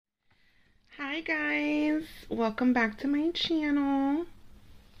Hi guys, welcome back to my channel.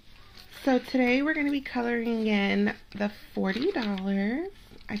 So today we're going to be coloring in the $40.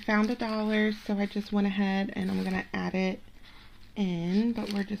 I found $1, so I just went ahead and I'm going to add it in,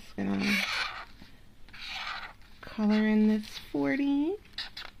 but we're just going to color in this 40.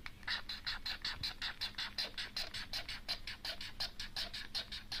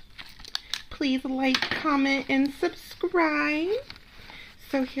 Please like, comment, and subscribe.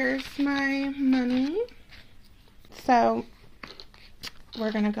 So here's my money. So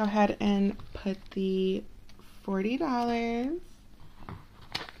we're gonna go ahead and put the $40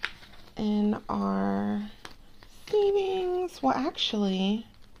 in our savings. Well, actually,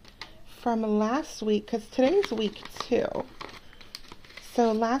 from last week, because today's week 2.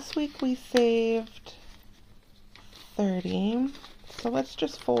 So last week we saved 30. So let's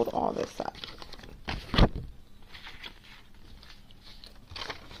just fold all this up.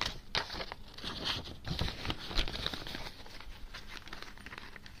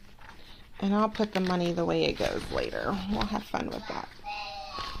 And I'll put the money the way it goes later. We'll have fun with that.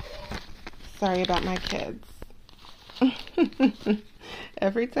 Sorry about my kids.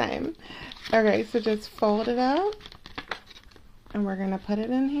 Every time. Okay, so just fold it up. And we're going to put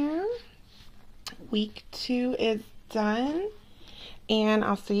it in here. Week 2 is done. And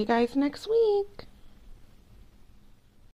I'll see you guys next week.